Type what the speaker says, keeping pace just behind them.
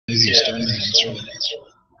easiest to run. It's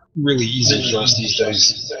really easy for us these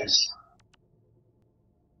days.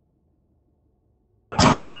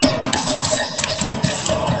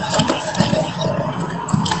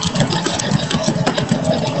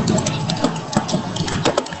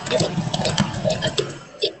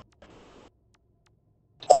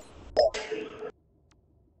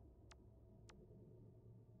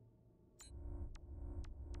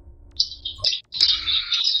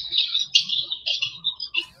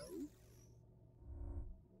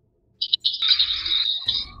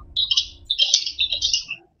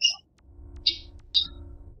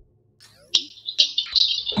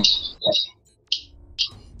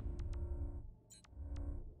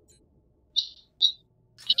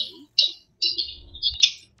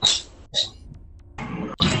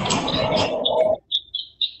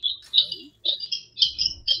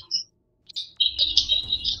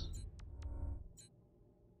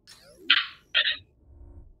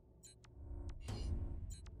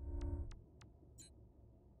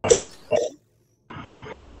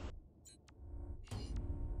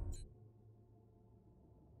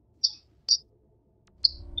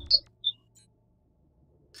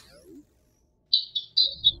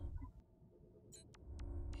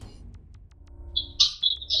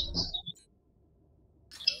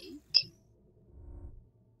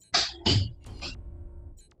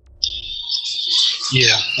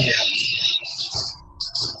 Yeah.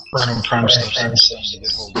 Random crime stuff.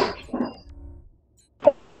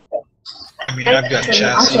 I mean, I've got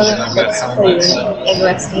chassis and I've got helmets.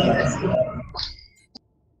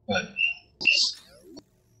 But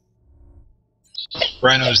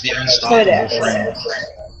Rhino's the unstoppable frame.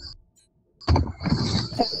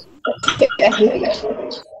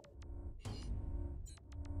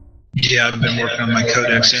 Yeah, I've been working on my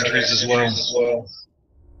codex entries as well.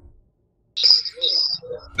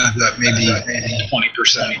 I've got maybe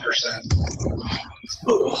 20%.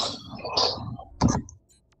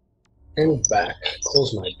 And back.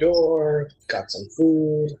 Close my door. Got some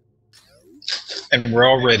food. And we're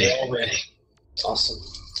all ready. Awesome.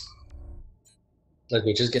 Let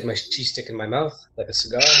me just get my cheese stick in my mouth like a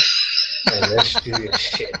cigar, and let's do this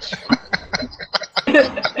shit.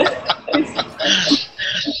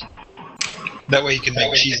 That way you can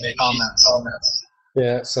make cheese comments.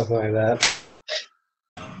 Yeah, something like that.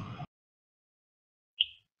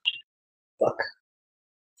 Fuck.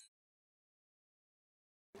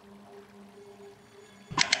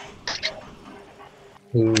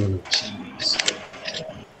 Jeez.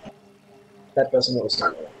 That doesn't want to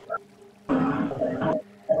start.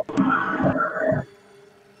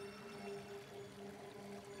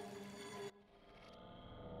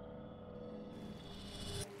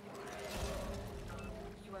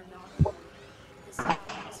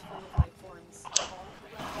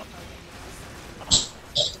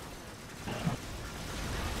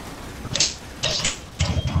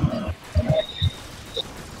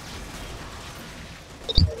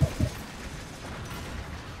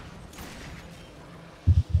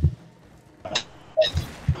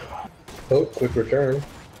 Oh, quick return.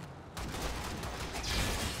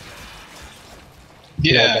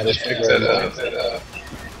 Yeah, just pick that up.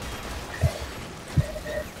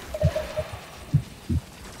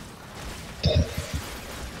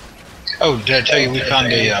 Oh, did I tell you we found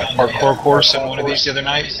a parkour course in one of these the other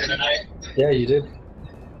night? Yeah, you did.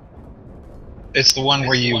 It's the one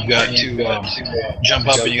where you've got to jump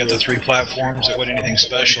up and you got the 3 platforms. It wasn't anything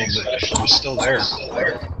special, but it was still there.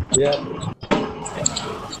 Yeah.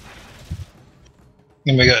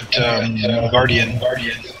 And we got Guardian. Oh,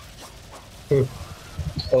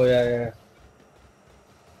 yeah.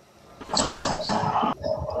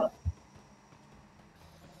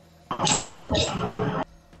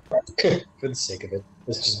 For the sake of it,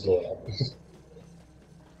 let's just blow it up.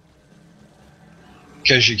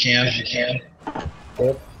 Because you can.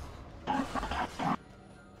 Yep.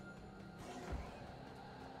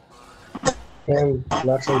 And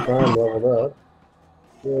natural crime leveled up.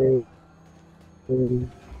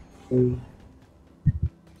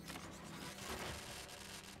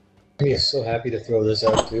 I'm so happy to throw this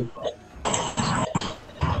out too.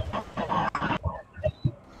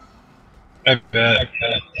 I bet.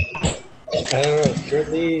 I don't know,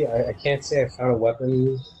 currently I can't say I found a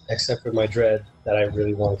weapon except for my dread that I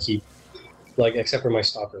really want to keep. Like, except for my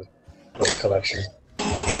stalker collection.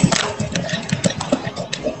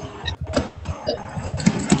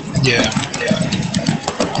 Yeah.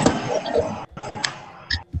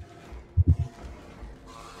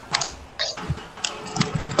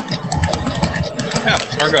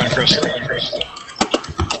 Argon crystal.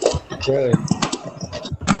 Really?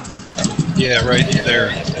 Yeah, right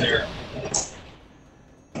there.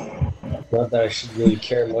 Not that I should really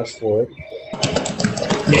care much for it.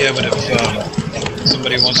 Yeah, but if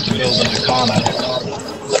somebody wants to build an Icona,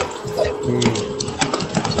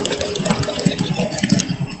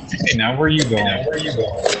 hey, now where are you going?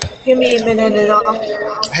 Give me a minute and I'll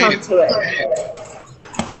Hey. come to it.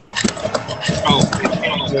 Oh,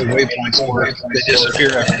 the waypoints work. They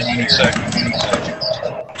disappear after 90 seconds.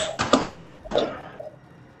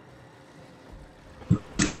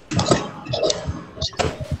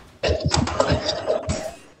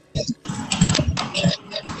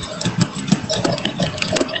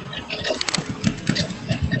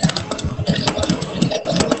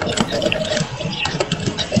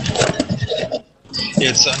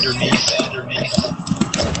 It's underneath.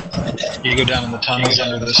 You go down in the tunnels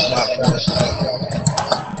under this platform.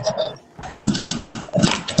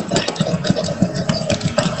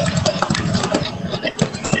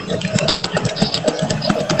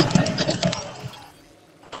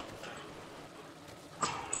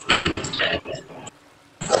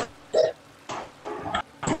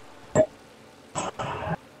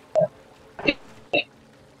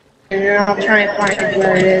 And then I'll try and find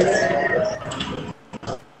where it is.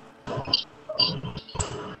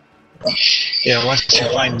 Yeah, once you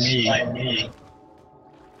find me.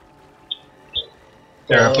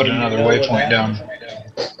 There, I put another waypoint down.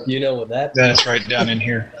 You know what that? That's right down in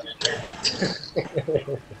here.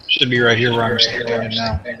 Should be right here where I'm standing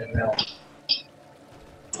now.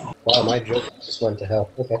 Wow, my joke just went to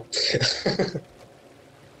hell. Okay.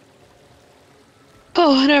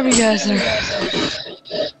 Oh, whatever you guys are.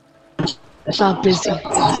 Not busy.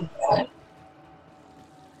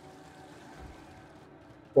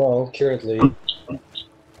 Well, currently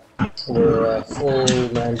we're a full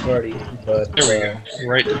man party, but There we go.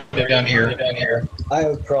 Right down here.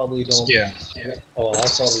 I probably don't. Yeah. Oh, well, I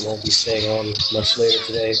probably won't be staying on much later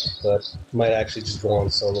today, but might actually just go on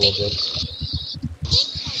solo a bit.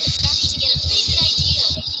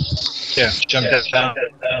 Yeah, jump down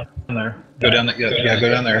there. Go down there. Yeah, go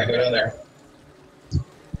down there.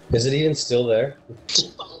 Is it even still there?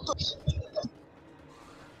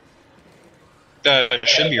 It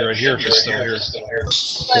should be right here if it's still here.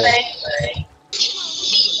 Yeah.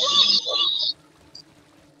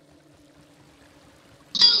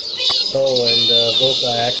 Oh, and both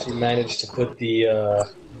I actually managed to put the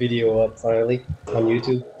video up finally on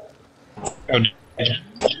YouTube. Oh,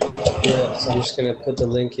 Yeah, so I'm just gonna put the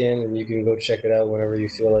link in, and you can go check it out whenever you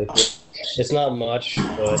feel like it. It's not much,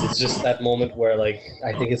 but it's just that moment where, like,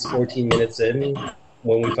 I think it's 14 minutes in,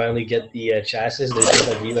 when we finally get the chassis. There's just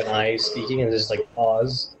like you and I speaking, and there's like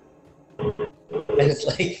pause, and it's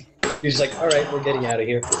like you're just like, all right, we're getting out of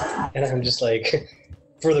here, and I'm just like,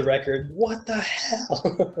 for the record, what the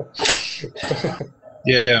hell?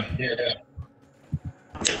 yeah.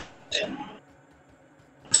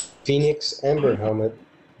 Phoenix Ember helmet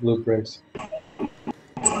blueprint.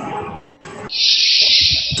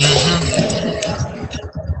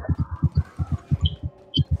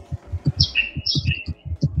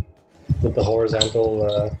 With the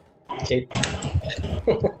horizontal cape.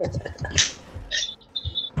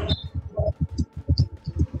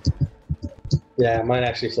 Yeah, mine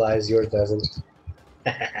actually flies, yours doesn't.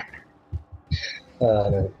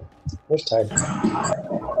 No. Where's Tide?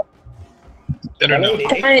 I don't know.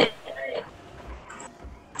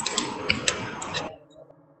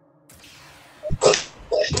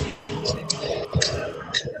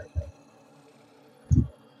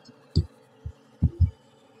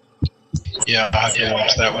 Yeah, I have to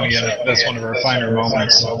watch that one again. That's one of our finer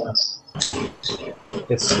moments.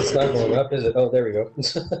 It's not going up, is it? Oh, there we go.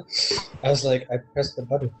 I was like, I pressed the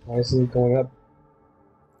button. Why isn't it going up?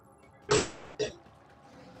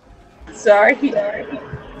 Sorry.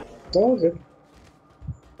 Oh, good.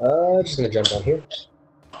 Just gonna jump on here.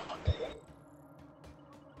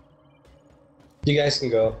 You guys can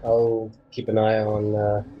go. I'll keep an eye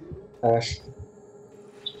on Ash.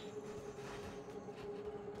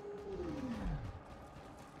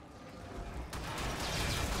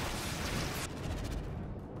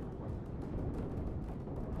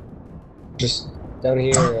 Just down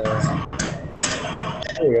here. There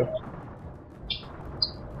we go.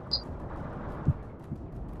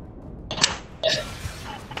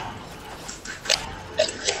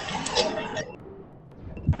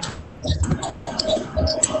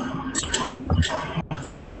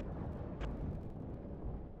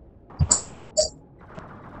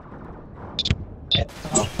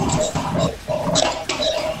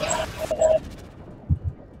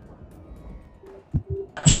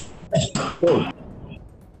 Whoa.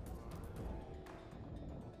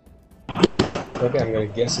 Okay, I'm gonna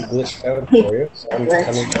guess he glitched out for you, so I'm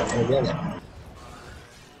coming back again.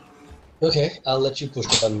 Okay, I'll let you push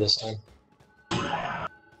the button this time.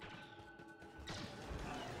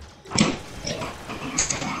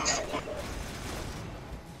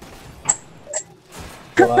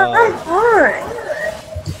 Wow.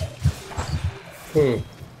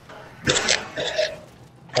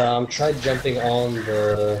 Try jumping on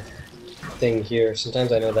the thing here.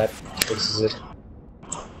 Sometimes I know that fixes it.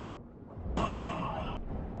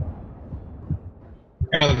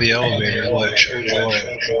 Oh, the elevator glitch.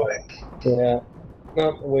 Yeah.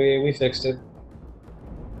 No, we fixed it.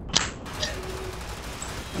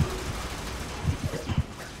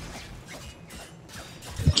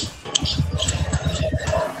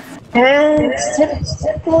 And it's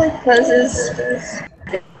typically causes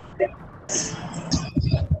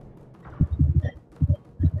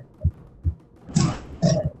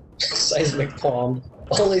Seismic palm.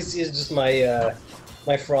 All I see is just my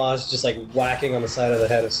my frost just like whacking on the side of the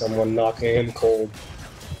head of someone, knocking him cold.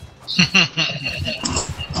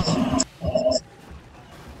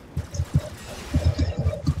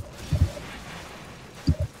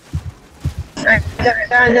 I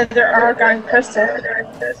got another argon crystal.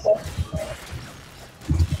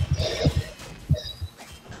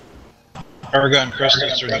 Argon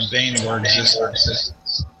crystals are the bane of our existence.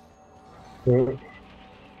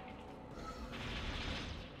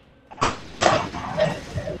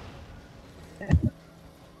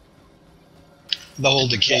 The whole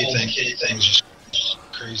decay thing is just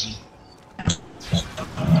crazy.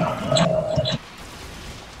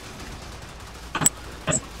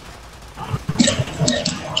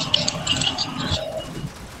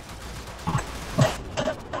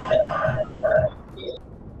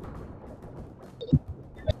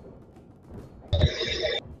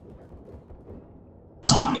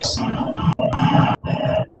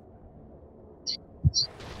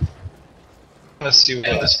 Let's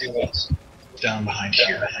see what's down behind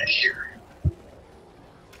here.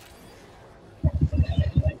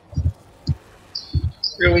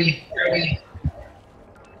 Really?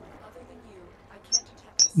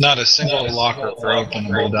 Not a single locker or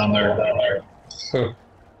openable down there. Huh.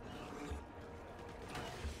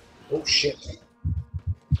 Oh shit.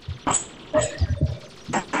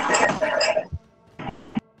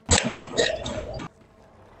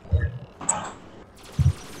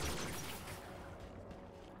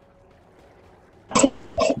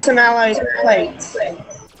 Some alloy plates.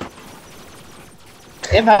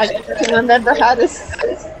 If I can remember how to.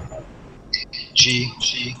 G.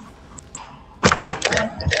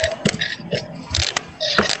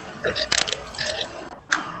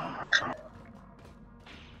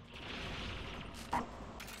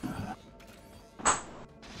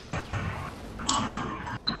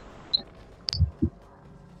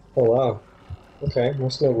 Oh wow. Okay, my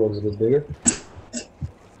snow globe's a bit bigger.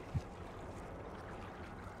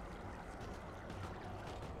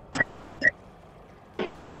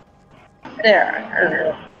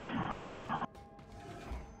 There.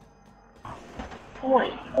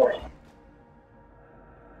 Point.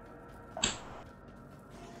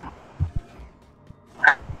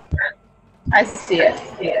 I see it.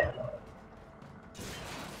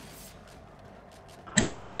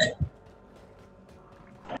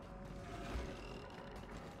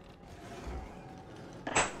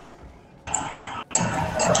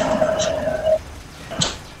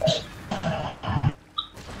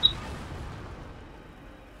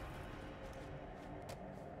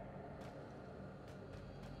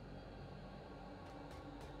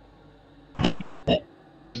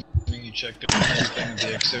 You checked everything in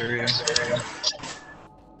the X area.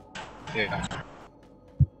 Yeah.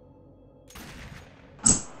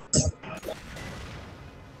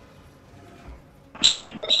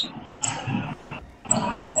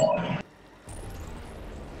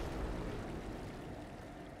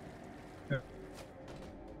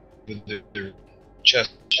 The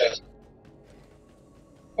chest.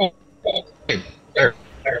 Oh, hey, there.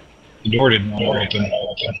 The door didn't want to open.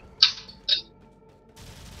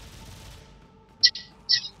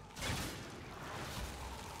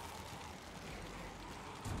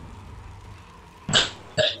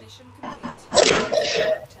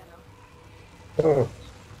 Oh.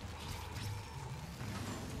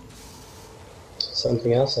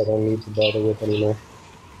 Something else I don't need to bother with anymore.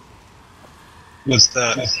 What's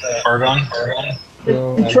that? Argon?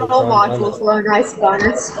 No, Control modules were a nice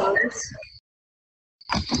bonus.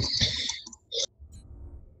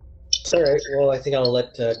 Alright, well I think I'll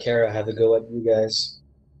let Kara have a go at you guys.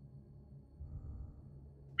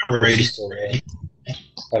 Ready. She's still there.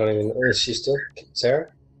 I don't even know. Is she still?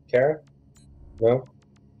 Sarah? Kara? No?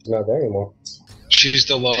 She's not there anymore. She's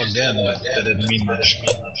still logged in, but that didn't mean much.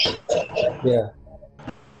 Yeah.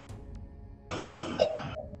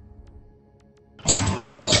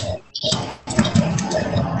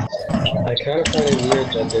 I kind of find it weird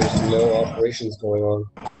that there's no operations going on.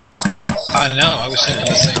 I know, I was thinking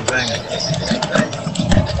the same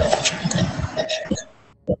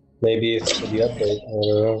thing. Maybe it's for the update. I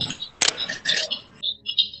don't know.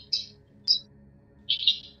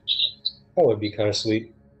 That would be kind of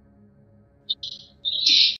sweet.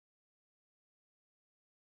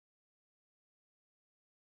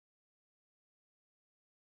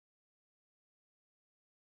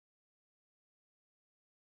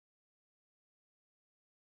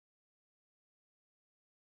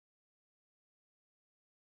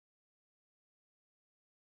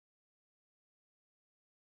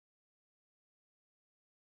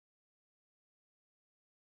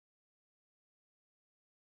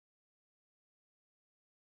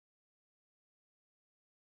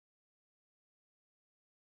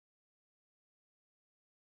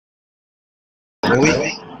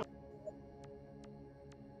 Really?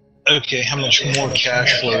 Okay, how much more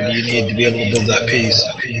cash flow do you need to be able to build that piece?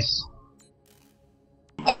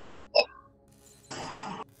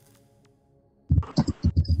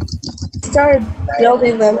 Started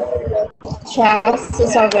building the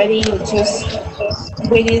chassis already, just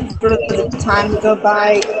waiting for the time to go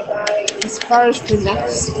by. As far as the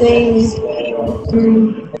next thing,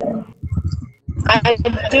 I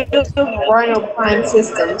do Rhino Prime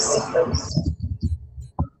systems.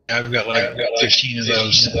 I've got like 15 of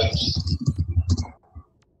those.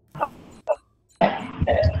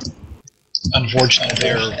 Unfortunately,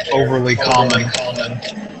 they're overly common,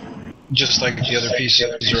 just like the other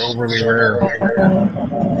pieces are overly rare.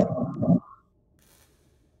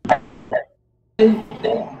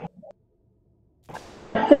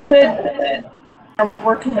 I'm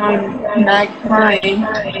working on Mag Prime.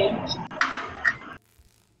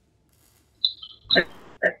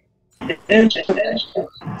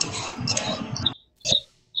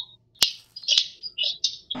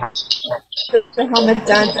 The helmet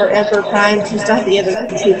done for Emperor Prime, just not the other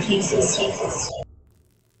two pieces.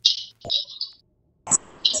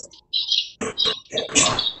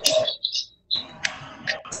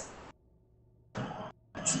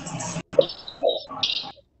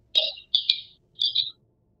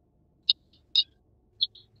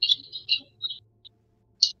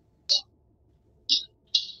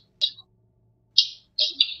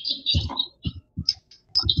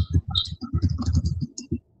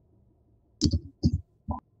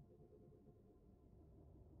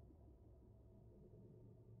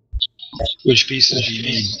 Which pieces do you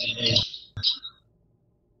need?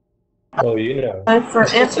 Oh, you know. And for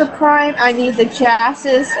Emperor Prime, I need the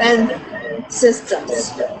chassis and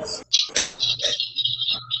systems.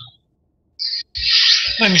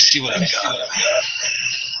 Let me see what I've got.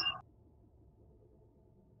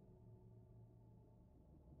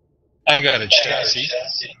 I got a chassis.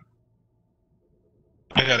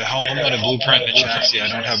 I got a helmet, a blueprint, and a chassis. I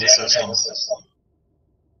don't have the system.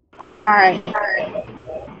 Alright.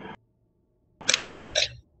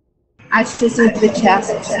 I just need the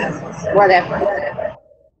chassis. Whatever.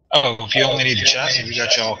 Oh, if you only need the chassis, we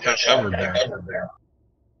got you all covered there.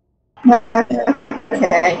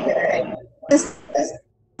 Okay. This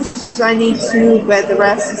I need to, but the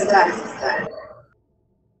rest is done.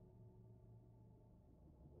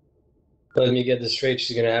 Let me get this straight.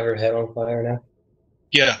 She's gonna have her head on fire now.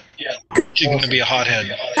 Yeah. She's going to be a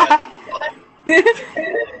hothead.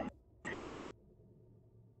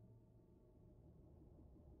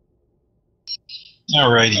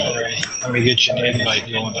 Alrighty. Let me get you an invite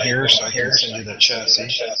going here so I can send you that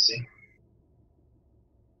chassis.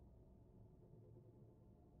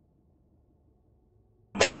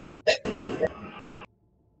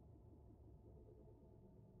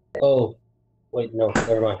 Oh, wait, no,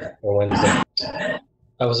 never mind. For Wednesday.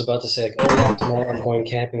 I was about to say, like, oh yeah, tomorrow I'm going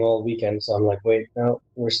camping all weekend. So I'm like, wait, no,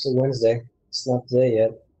 we're still Wednesday. It's not today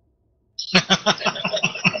yet.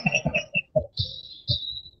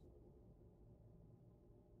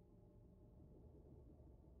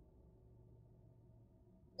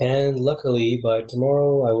 And luckily, by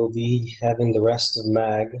tomorrow, I will be having the rest of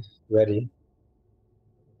Mag ready.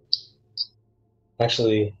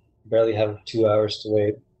 Actually, barely have 2 hours to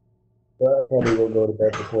wait. But I probably will go to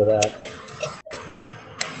bed before that.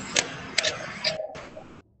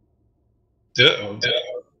 Uh-oh.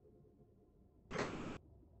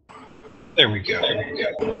 There we go.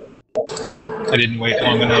 I didn't wait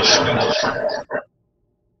long enough.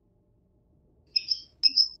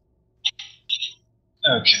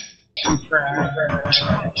 Okay.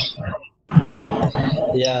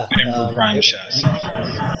 Yeah. Emperor Prime chassis.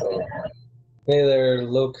 Hey there,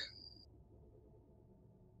 Loki.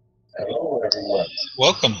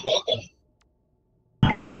 Welcome.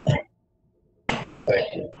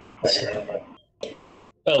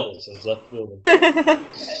 Elvis has left the building.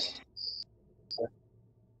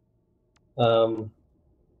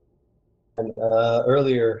 And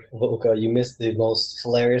earlier, Luca, you missed the most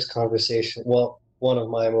hilarious conversation. Well, one of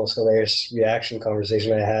my most hilarious reaction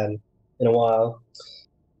conversation I had in a while.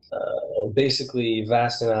 Basically,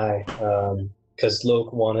 Vast and I, because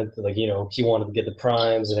Loki wanted to, he wanted to get the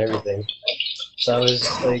primes and everything. So I was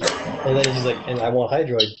just like, and then he's like, and I want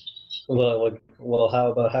Hydroid. Well,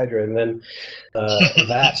 how about Hydroid? And then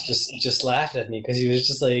Vast just laughed at me because he was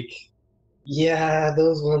just like, yeah,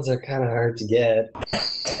 those ones are kind of hard to get.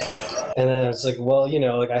 And then it's like, well,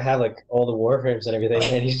 I have all the Warframes and everything,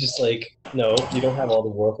 and he's just like, no, you don't have all the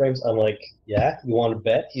Warframes. I'm like, yeah, you want to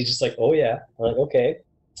bet? He's just like, oh yeah. I'm like, okay.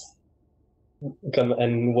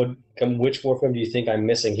 Which Warframe do you think I'm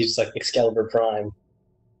missing? He's just like Excalibur Prime.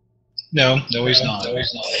 No, he's not.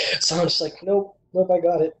 So I'm just like, nope, I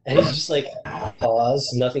got it. And he's just like,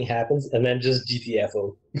 pause, nothing happens, and then just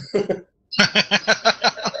GTFO.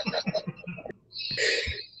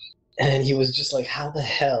 And he was just like, how the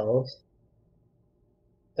hell?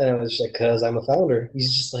 And I was just like, because I'm a founder.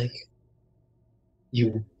 He's just like,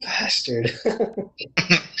 you bastard.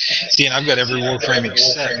 See, and I've got every Warframe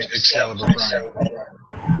except Excalibur Prime.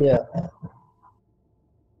 Yeah.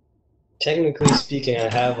 Technically speaking, I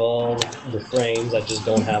have all the frames. I just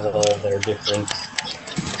don't have all their different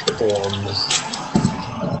forms.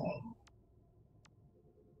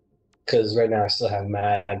 Because right now I still have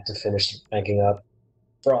Mad to finish ranking up.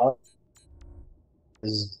 Frost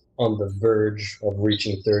is on the verge of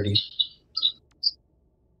reaching 30.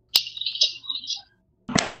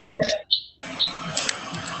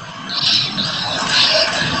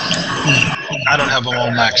 I don't have them all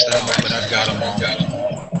maxed out, but I've got them all.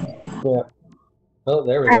 Yeah. Oh,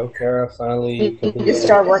 there we go. Kara finally. You need to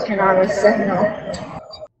start working on a Sentinel.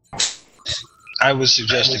 I would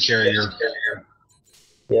suggest a carrier.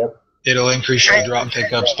 Yep. It'll increase your drop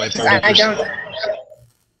pickups by 30%.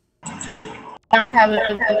 I don't have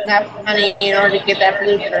enough money in order to get that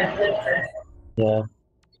blueprint. Yeah.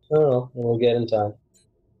 Oh, we'll get in time.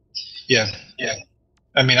 Yeah.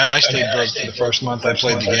 I mean, I stayed broke for the first month I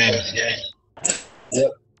played the game.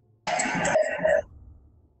 Yep.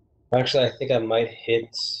 Actually, I think I might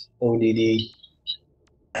hit ODD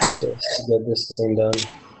just to get this thing done.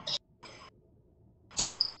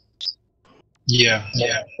 Yeah.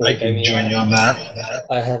 I can join you on that.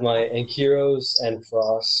 I have my Ankyros and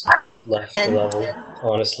Frost left to level,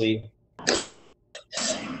 honestly.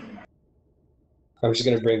 I'm just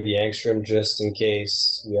going to bring the Angstrom just in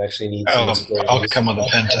case we actually need some explosions. I'll come with a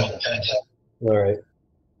Penta. Alright.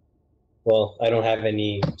 Well, I don't have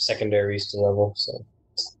any secondaries to level, so.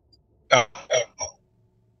 Oh.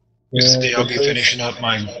 Yeah, I'll be finishing up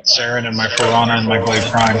my Saren and my Piranha and my Glaive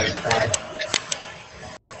Prime.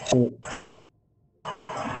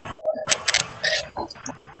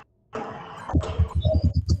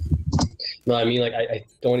 No, I mean, I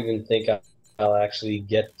don't even think I'll actually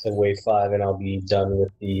get to wave 5 and I'll be done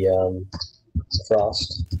with the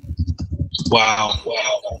Frost. Wow.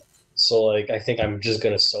 So, I think I'm just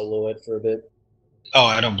going to solo it for a bit. Oh,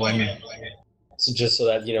 I don't blame you. So just so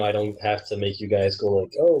that, I don't have to make you guys go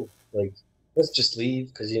let's just leave,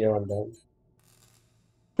 because, I'm done.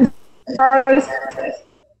 As far as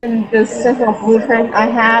the Sentinel blueprint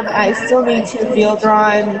I still need to field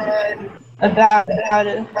run about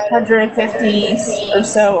 150 or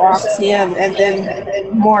so Oxium and then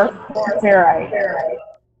more Ferrite.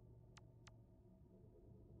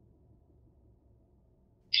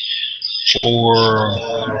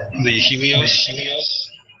 For the Helios?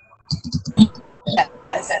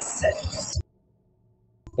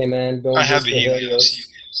 Hey man, don't I have the Helios.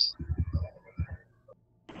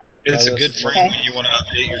 It's a good frame when you want to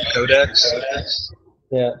update your codex.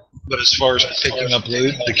 Yeah. But as far as picking up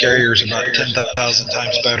loot, the carrier is about 10,000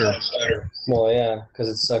 times better. Well, yeah, because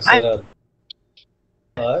it sucks it up.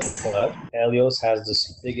 But Helios has the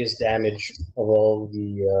biggest damage of all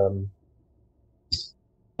the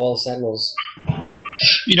Sentinels.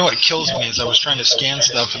 You know what kills me is I was trying to scan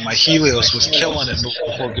stuff and my Helios was killing it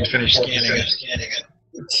before I could finish scanning it.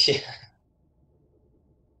 Yeah.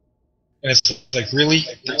 And it's like, really?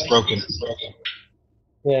 It's broken.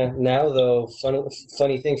 Yeah, now though,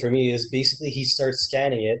 funny thing for me is basically he starts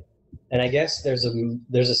scanning it, and I guess there's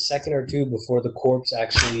a second or two before the corpse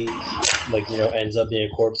actually, ends up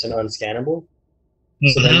being a corpse and unscannable. Mm-hmm.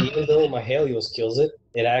 So then even though my Helios kills it,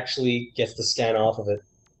 it actually gets the scan off of it.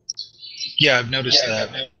 Yeah, I've noticed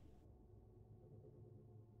that.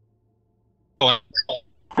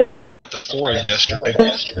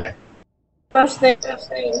 Yesterday. First thing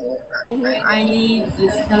I need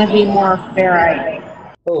is going to be more ferrite.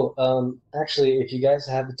 Oh, actually, if you guys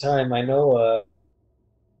have the time, I know,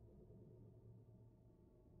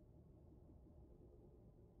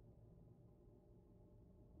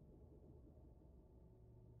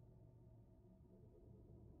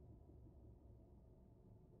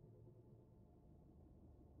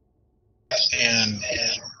 and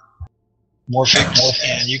Morphix,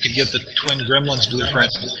 and you could get the Twin Gremlins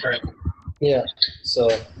blueprint. yeah, so,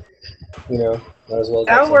 might as well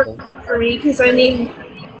get That'll work something. for me because I need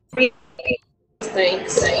 3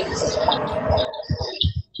 things.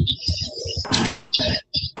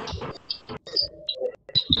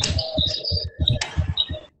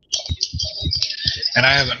 And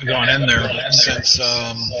I haven't gone in there since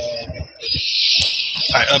I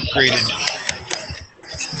upgraded,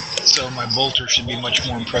 so my bolter should be much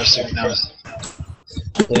more impressive now.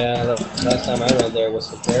 Yeah, the last time I went there was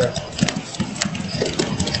for Terra.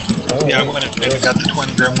 Oh, Yeah, I went and got the Twin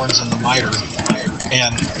Gremlins and the miter,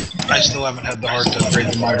 and I still haven't had the heart to upgrade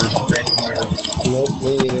the miter. Nope,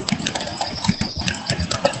 me neither.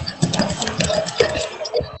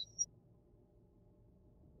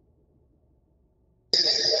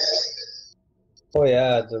 Oh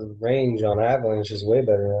yeah, the range on Avalanche is way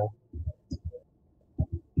better now.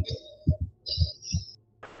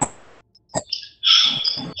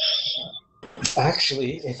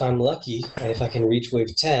 Actually, if I'm lucky, and if I can reach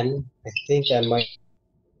wave 10, I think I might.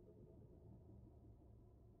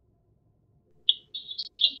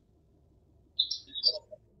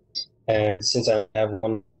 And since I have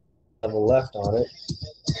one level left on it,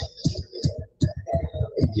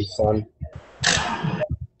 it'd be fun.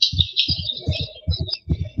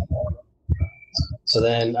 So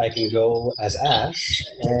then I can go as Ash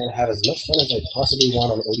and have as much fun as I possibly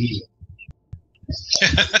want on Olivia.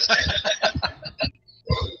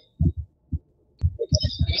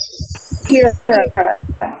 Here,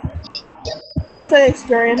 the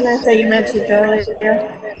experiment that you mentioned earlier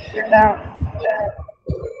about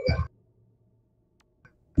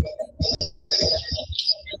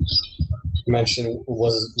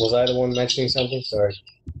Was I the one mentioning something? Sorry,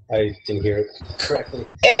 I didn't hear it correctly.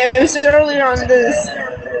 it was earlier on this.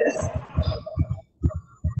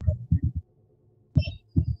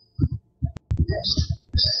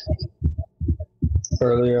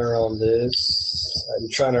 Earlier on this, I'm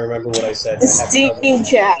trying to remember what I said. The Steam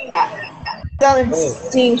chat. On the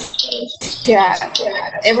Steam chat.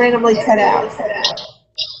 It randomly cut out.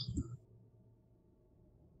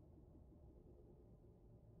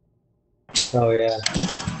 Oh yeah.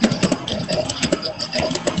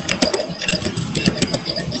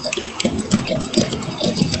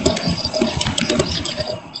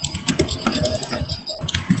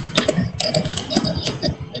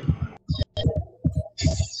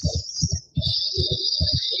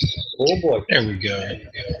 Oh boy. There we go.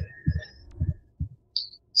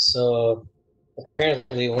 So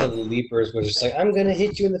apparently one of the leapers was just like, I'm gonna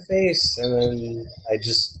hit you in the face, and then I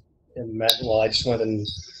just went and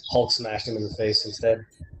Hulk smashed him in the face instead.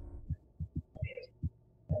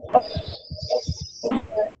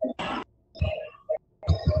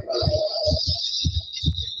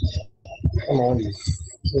 Come on, you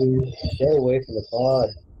get away from the pod.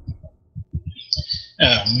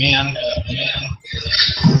 Oh man.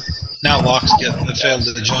 Now Locke's getting the failed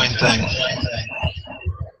to join thing.